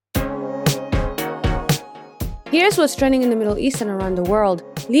Here's what's trending in the Middle East and around the world.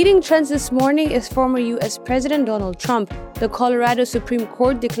 Leading trends this morning is former U.S. President Donald Trump. The Colorado Supreme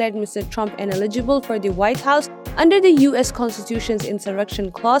Court declared Mr. Trump ineligible for the White House under the U.S. Constitution's Insurrection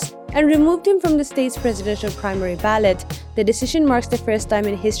Clause and removed him from the state's presidential primary ballot. The decision marks the first time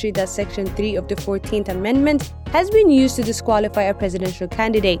in history that Section 3 of the 14th Amendment has been used to disqualify a presidential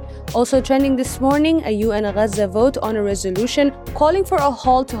candidate. Also trending this morning, a UN Gaza vote on a resolution calling for a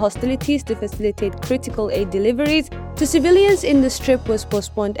halt to hostilities to facilitate critical aid deliveries to civilians in the Strip was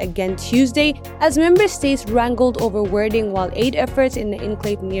postponed again Tuesday as member states wrangled over wording while aid efforts in the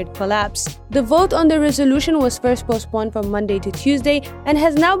enclave neared collapse. The vote on the resolution was first postponed from Monday to Tuesday and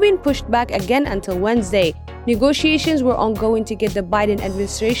has now been pushed back again until Wednesday. Negotiations were ongoing to get the Biden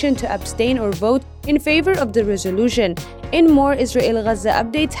administration to abstain or vote in favor of the resolution. In more Israel-Gaza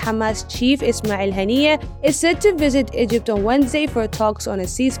updates, Hamas chief Ismail Haniyeh is said to visit Egypt on Wednesday for talks on a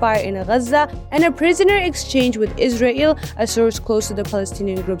ceasefire in Gaza and a prisoner exchange with Israel, a source close to the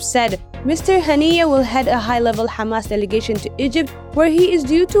Palestinian group said. Mr. Haniyeh will head a high-level Hamas delegation to Egypt, where he is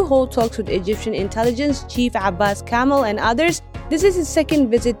due to hold talks with Egyptian intelligence chief Abbas Kamel and others. This is his second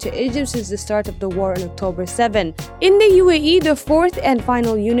visit to Egypt since the start of the war on October 7. In the UAE, the fourth and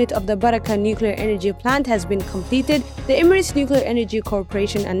final unit of the Barakah nuclear energy plant has been completed, the Emirates Nuclear Energy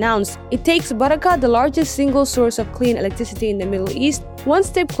Corporation announced. It takes Barakah, the largest single source of clean electricity in the Middle East, one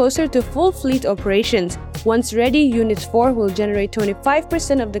step closer to full fleet operations. Once ready, Unit 4 will generate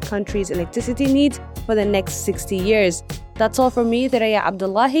 25% of the country's electricity needs for the next 60 years. That's all from me, Thoraya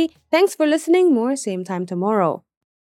Abdullahi. Thanks for listening. More same time tomorrow.